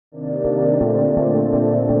Hi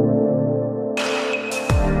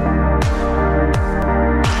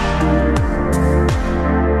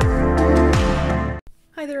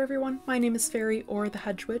there everyone, my name is Fairy or the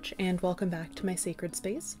Hedge Witch, and welcome back to my sacred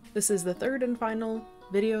space. This is the third and final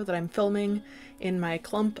video that I'm filming in my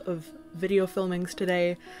clump of video filmings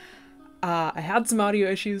today. I had some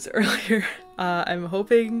audio issues earlier. I'm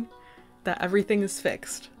hoping that everything is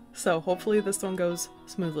fixed, so hopefully this one goes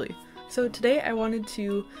smoothly. So today I wanted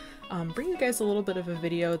to bring you guys a little bit of a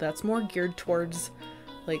video that's more geared towards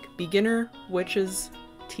like beginner witches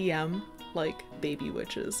TM, like baby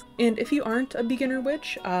witches. And if you aren't a beginner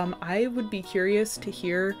witch, I would be curious to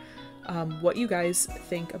hear what you guys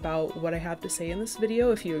think about what I have to say in this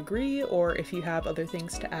video, if you agree or if you have other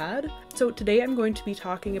things to add. So today I'm going to be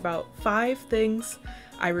talking about 5 things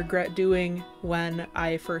I regret doing when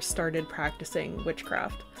I first started practicing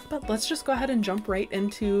witchcraft. But let's just go ahead and jump right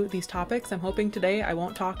into these topics. I'm hoping today I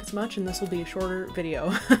won't talk as much and this will be a shorter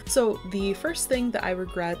video. So the first thing that I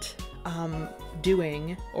regret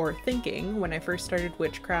doing or thinking when I first started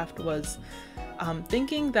witchcraft was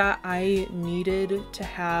thinking that I needed to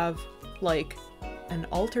have like an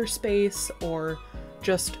altar space or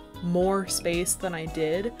just more space than I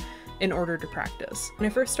did in order to practice. When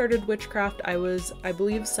I first started witchcraft, I was, I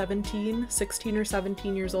believe, 16 or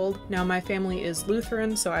 17 years old. Now my family is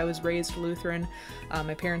Lutheran, so I was raised Lutheran.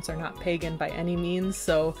 My parents are not pagan by any means,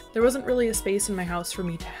 so there wasn't really a space in my house for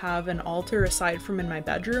me to have an altar aside from in my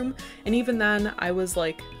bedroom. And even then, I was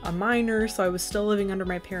like a minor, so I was still living under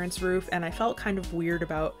my parents' roof, and I felt kind of weird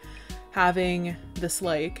about having this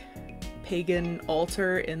like pagan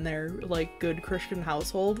altar in their like good Christian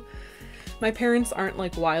household. My parents aren't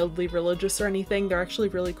like wildly religious or anything, they're actually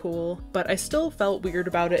really cool, but I still felt weird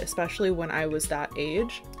about it, especially when I was that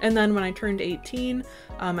age. And then when I turned 18,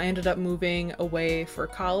 I ended up moving away for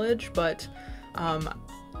college, but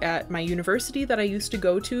at my university that I used to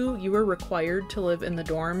go to, you were required to live in the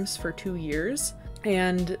dorms for 2 years,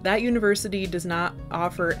 and that university does not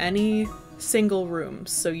offer any single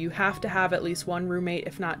rooms, so you have to have at least one roommate,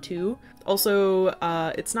 if not 2. Also,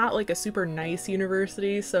 it's not like a super nice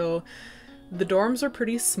university, so the dorms are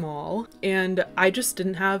pretty small, and I just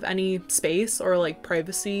didn't have any space or like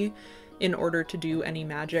privacy in order to do any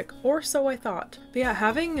magic, or so I thought. But yeah,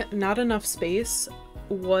 having not enough space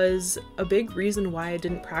was a big reason why I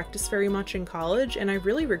didn't practice very much in college, and I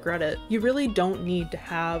really regret it. You really don't need to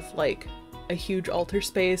have like a huge altar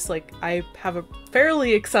space. Like, I have a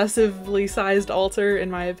fairly excessively sized altar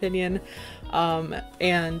in my opinion,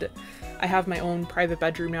 and I have my own private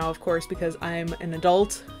bedroom now, of course, because I'm an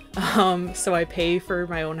adult. So I pay for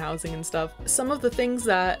my own housing and stuff. Some of the things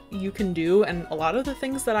that you can do, and a lot of the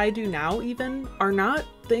things that I do now even, are not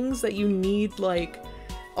things that you need like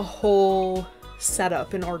a whole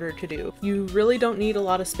setup in order to do. You really don't need a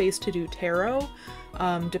lot of space to do tarot.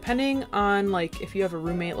 Depending on like if you have a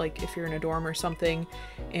roommate, like if you're in a dorm or something,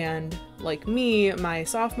 and like me, my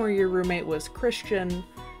sophomore year roommate was Christian,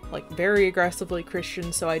 like very aggressively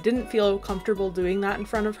Christian, so I didn't feel comfortable doing that in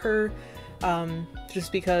front of her.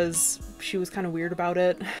 Just because she was kind of weird about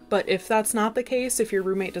it. But if that's not the case, if your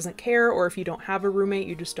roommate doesn't care, or if you don't have a roommate,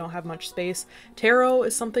 you just don't have much space, tarot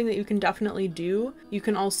is something that you can definitely do. You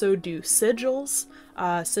can also do sigils.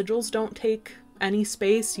 Sigils don't take any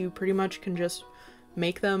space. You pretty much can just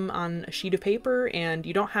make them on a sheet of paper, and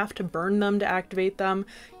you don't have to burn them to activate them.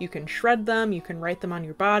 You can shred them, you can write them on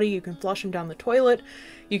your body, you can flush them down the toilet,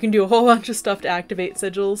 you can do a whole bunch of stuff to activate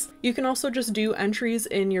sigils. You can also just do entries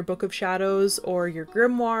in your Book of Shadows or your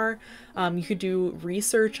grimoire. You could do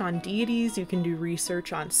research on deities, you can do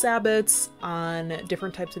research on sabbats, on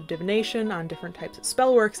different types of divination, on different types of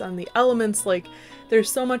spellworks, on the elements. Like, there's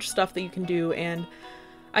so much stuff that you can do, and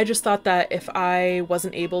I just thought that if I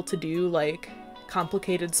wasn't able to do like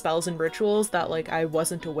complicated spells and rituals, that like I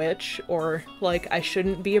wasn't a witch, or like I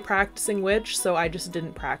shouldn't be a practicing witch, so I just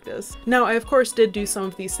didn't practice. Now, I of course did do some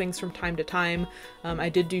of these things from time to time. I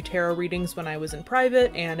did do tarot readings when I was in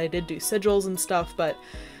private, and I did do sigils and stuff, but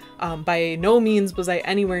by no means was I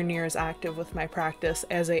anywhere near as active with my practice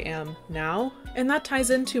as I am now. And that ties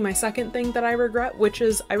into my second thing that I regret, which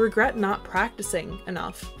is I regret not practicing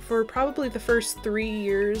enough. For probably the first 3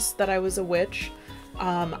 years that I was a witch,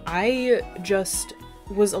 I just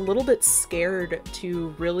was a little bit scared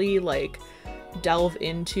to really like delve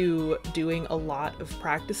into doing a lot of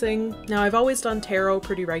practicing. Now, I've always done tarot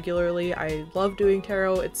pretty regularly. I love doing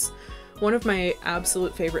tarot. It's one of my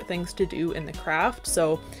absolute favorite things to do in the craft,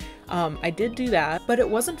 so I did do that, but it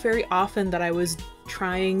wasn't very often that I was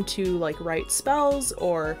trying to like write spells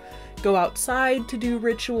or go outside to do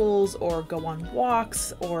rituals or go on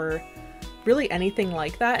walks or really anything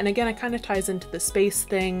like that. And again, it kind of ties into the space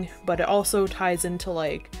thing, but it also ties into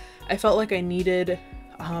like, I felt like I needed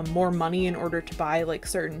more money in order to buy like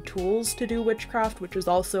certain tools to do witchcraft, which is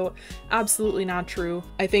also absolutely not true.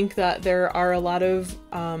 I think that there are a lot of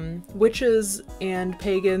witches and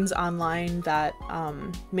pagans online that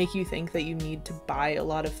make you think that you need to buy a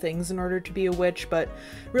lot of things in order to be a witch, but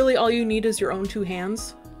really all you need is your own two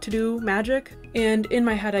hands to do magic. And in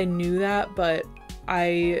my head I knew that, but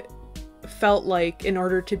I felt like in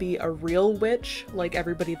order to be a real witch, like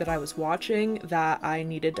everybody that I was watching, that I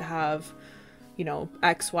needed to have, you know,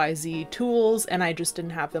 XYZ tools, and I just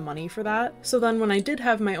didn't have the money for that. So then when I did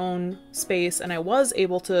have my own space and I was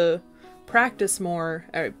able to practice more,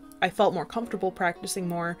 I felt more comfortable practicing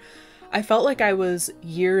more, I felt like I was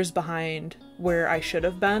years behind where I should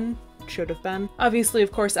have been. Obviously,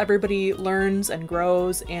 of course, everybody learns and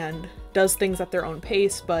grows and does things at their own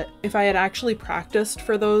pace, but if I had actually practiced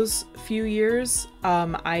for those few years,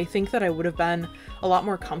 I think that I would have been a lot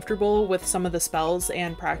more comfortable with some of the spells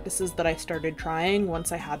and practices that I started trying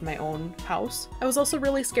once I had my own house. I was also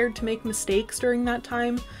really scared to make mistakes during that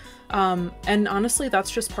time. And honestly,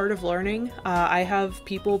 that's just part of learning. I have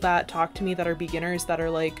people that talk to me that are beginners that are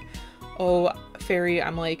like, oh, Fairy,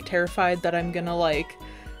 I'm like terrified that I'm gonna like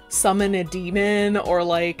summon a demon or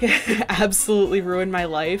like absolutely ruin my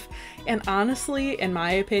life. And honestly, in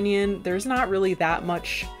my opinion, there's not really that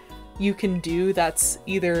much you can do that's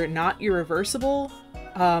either not irreversible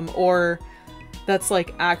or that's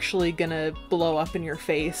like actually gonna blow up in your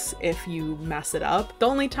face if you mess it up. The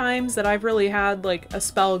only times that I've really had like a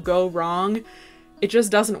spell go wrong, it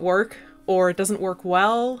just doesn't work, or it doesn't work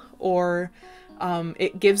well, or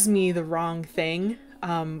it gives me the wrong thing,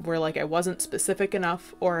 where like I wasn't specific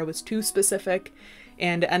enough or I was too specific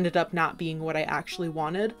and it ended up not being what I actually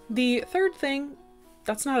wanted. The third thing,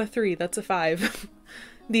 that's not a 3, that's a 5.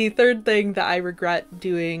 The third thing that I regret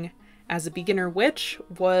doing as a beginner witch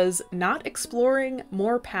was not exploring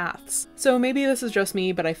more paths. So maybe this is just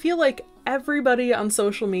me, but I feel like everybody on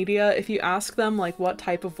social media, if you ask them like what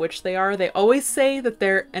type of witch they are, they always say that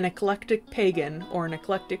they're an eclectic pagan or an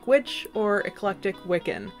eclectic witch or eclectic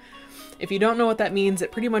Wiccan. If you don't know what that means,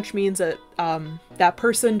 it pretty much means that that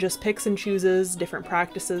person just picks and chooses different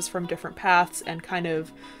practices from different paths and kind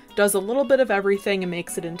of does a little bit of everything and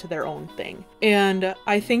makes it into their own thing. And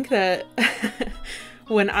I think that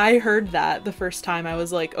when I heard that the first time, I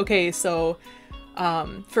was like, okay, so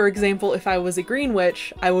for example, if I was a green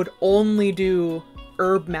witch, I would only do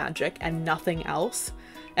herb magic and nothing else.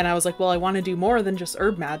 And I was like, well, I want to do more than just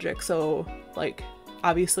herb magic, so like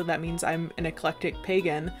obviously that means I'm an eclectic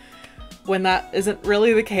pagan, when that isn't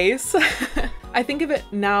really the case. I think of it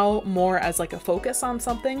now more as like a focus on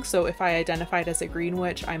something. So if I identified as a green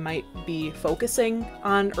witch, I might be focusing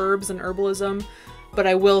on herbs and herbalism, but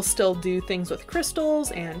I will still do things with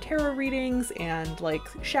crystals and tarot readings and like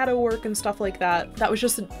shadow work and stuff like that. That was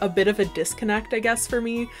just a bit of a disconnect, I guess, for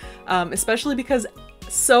me, especially because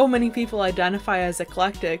so many people identify as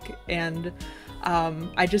eclectic, and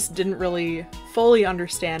I just didn't really fully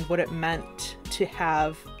understand what it meant to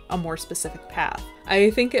have a more specific path.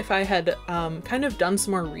 I think if I had kind of done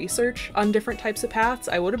some more research on different types of paths,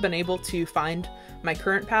 I would have been able to find my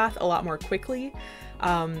current path a lot more quickly,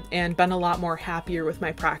 and been a lot more happier with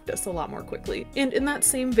my practice a lot more quickly. And in that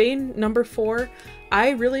same vein, number 4, I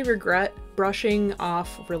really regret brushing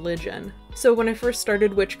off religion. So when I first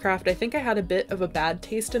started witchcraft, I think I had a bit of a bad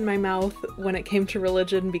taste in my mouth when it came to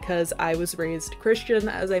religion because I was raised Christian,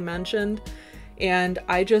 as I mentioned. And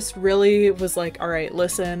I just really was like, all right,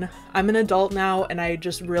 listen, I'm an adult now and I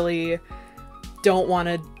just really don't want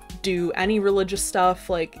to do any religious stuff.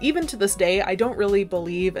 Like, even to this day, I don't really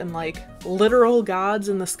believe in like literal gods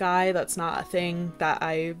in the sky. That's not a thing that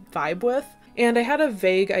I vibe with. And I had a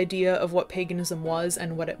vague idea of what paganism was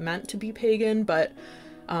and what it meant to be pagan, but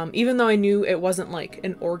even though I knew it wasn't like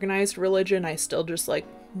an organized religion, I still just like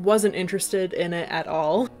wasn't interested in it at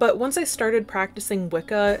all. But once I started practicing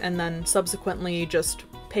Wicca and then subsequently just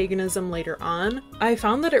paganism later on, I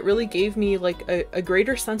found that it really gave me like a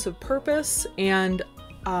greater sense of purpose and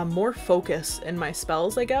more focus in my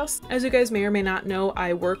spells, I guess. As you guys may or may not know,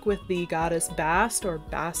 I work with the goddess Bast or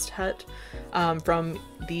Bastet from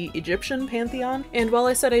the Egyptian pantheon. And while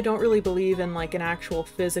I said I don't really believe in like an actual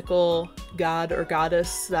physical god or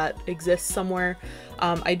goddess that exists somewhere,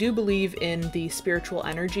 I do believe in the spiritual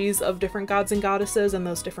energies of different gods and goddesses and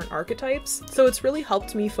those different archetypes. So it's really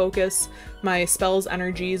helped me focus my spells'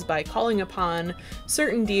 energies by calling upon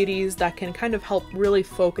certain deities that can kind of help really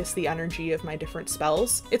focus the energy of my different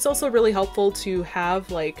spells. It's also really helpful to have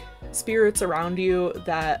like spirits around you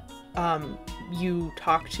that you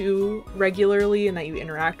talk to regularly and that you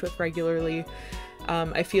interact with regularly.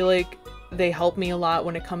 I feel like they help me a lot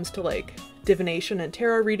when it comes to like divination and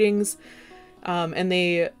tarot readings,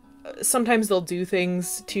 and sometimes they'll do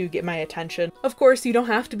things to get my attention. Of course, you don't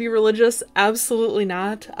have to be religious, absolutely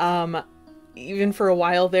not. Even for a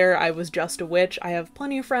while there, I was just a witch. I have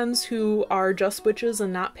plenty of friends who are just witches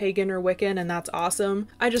and not pagan or Wiccan, and that's awesome.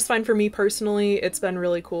 I just find for me personally, it's been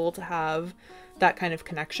really cool to have that kind of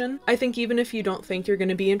connection. I think even if you don't think you're going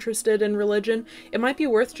to be interested in religion, it might be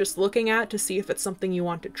worth just looking at to see if it's something you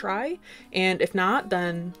want to try, and if not,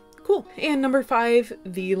 then cool. And number 5,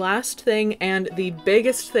 the last thing and the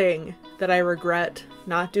biggest thing that I regret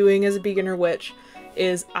not doing as a beginner witch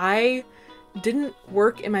is I didn't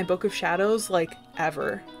work in my Book of Shadows like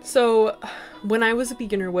ever. So when I was a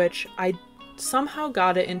beginner witch, I somehow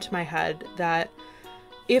got it into my head that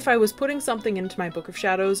if I was putting something into my Book of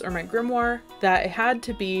Shadows or my grimoire, that it had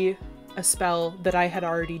to be a spell that I had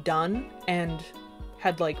already done and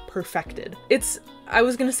had like perfected. I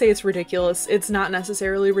was gonna say it's ridiculous. It's not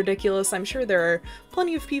necessarily ridiculous. I'm sure there are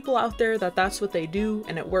plenty of people out there that that's what they do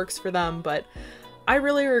and it works for them, but I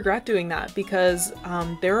really regret doing that because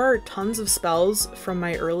there are tons of spells from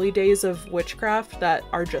my early days of witchcraft that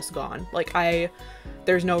are just gone. Like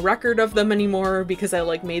there's no record of them anymore because I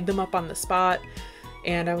like made them up on the spot,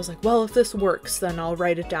 and I was like, well, if this works, then I'll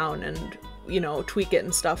write it down and, you know, tweak it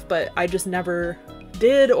and stuff, but I just never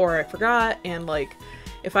did, or I forgot, and like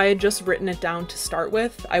if I had just written it down to start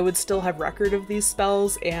with, I would still have record of these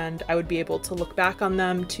spells and I would be able to look back on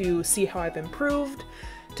them to see how I've improved,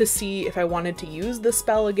 to see if I wanted to use the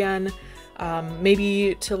spell again,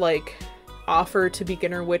 maybe to like offer to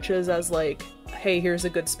beginner witches as like, hey, here's a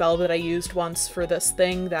good spell that I used once for this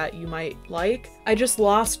thing that you might like. I just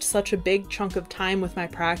lost such a big chunk of time with my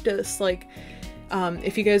practice. Like,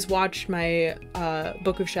 if you guys watched my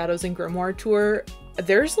Book of Shadows and Grimoire tour,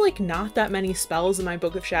 there's like not that many spells in my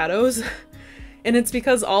Book of Shadows. And it's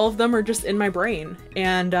because all of them are just in my brain,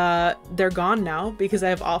 and they're gone now because I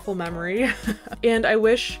have awful memory. And I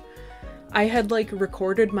wish I had like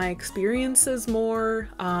recorded my experiences more,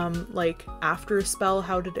 like after a spell,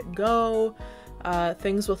 how did it go?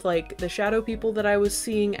 Things with like the shadow people that I was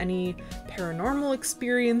seeing, any paranormal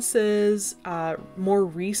experiences, more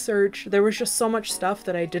research. There was just so much stuff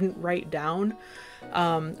that I didn't write down.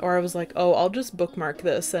 Or I was like, oh, I'll just bookmark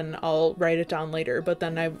this and I'll write it down later, but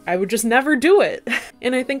then I would just never do it.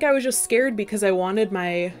 And I think I was just scared because I wanted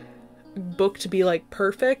my book to be like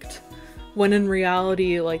perfect, when in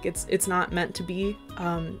reality, like it's not meant to be.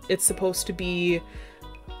 It's supposed to be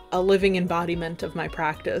a living embodiment of my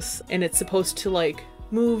practice, and it's supposed to like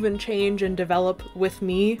move and change and develop with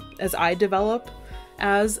me as I develop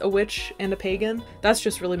as a witch and a pagan. That's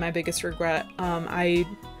just really my biggest regret.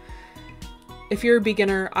 If you're a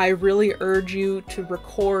beginner, I really urge you to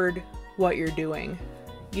record what you're doing.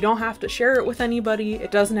 You don't have to share it with anybody. It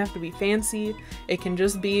doesn't have to be fancy. It can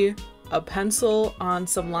just be a pencil on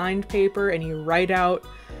some lined paper and you write out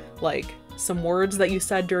like some words that you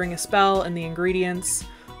said during a spell and the ingredients,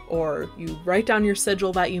 or you write down your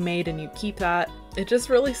sigil that you made and you keep that. It just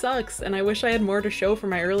really sucks, and I wish I had more to show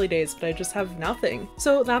from my early days, but I just have nothing.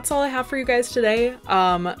 So that's all I have for you guys today.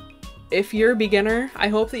 If you're a beginner, I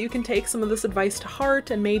hope that you can take some of this advice to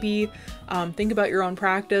heart and maybe think about your own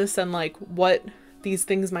practice and like what these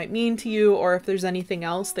things might mean to you, or if there's anything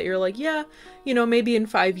else that you're like, yeah, you know, maybe in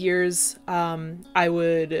 5 years I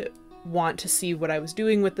would want to see what I was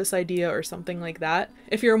doing with this idea or something like that.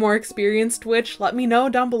 If you're a more experienced witch, let me know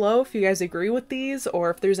down below if you guys agree with these, or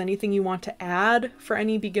if there's anything you want to add for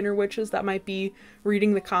any beginner witches that might be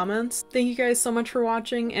reading the comments. Thank you guys so much for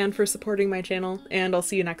watching and for supporting my channel, and I'll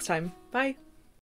see you next time. Bye!